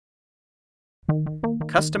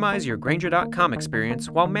Customize your Grainger.com experience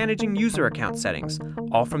while managing user account settings,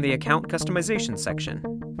 all from the Account Customization section.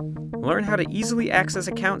 Learn how to easily access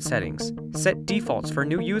account settings, set defaults for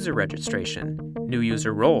new user registration, new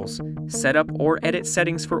user roles, set up or edit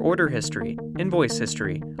settings for order history, invoice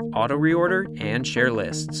history, auto-reorder, and share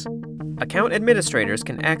lists. Account administrators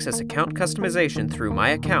can access account customization through My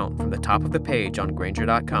Account from the top of the page on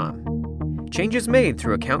Grainger.com. Changes made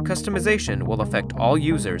through account customization will affect all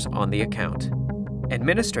users on the account.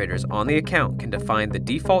 Administrators on the account can define the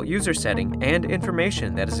default user setting and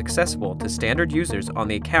information that is accessible to standard users on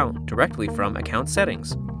the account directly from account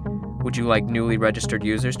settings. Would you like newly registered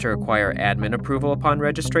users to require admin approval upon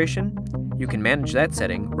registration? You can manage that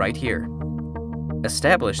setting right here.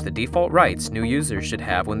 Establish the default rights new users should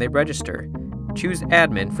have when they register. Choose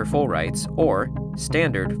Admin for full rights or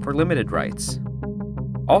Standard for limited rights.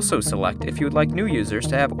 Also select if you would like new users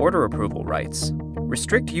to have order approval rights.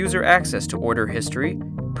 Restrict user access to order history,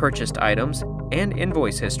 purchased items, and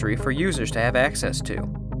invoice history for users to have access to.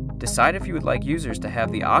 Decide if you would like users to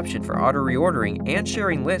have the option for auto-reordering and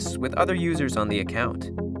sharing lists with other users on the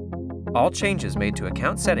account. All changes made to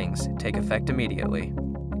account settings take effect immediately.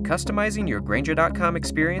 Customizing your Grainger.com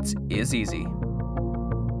experience is easy.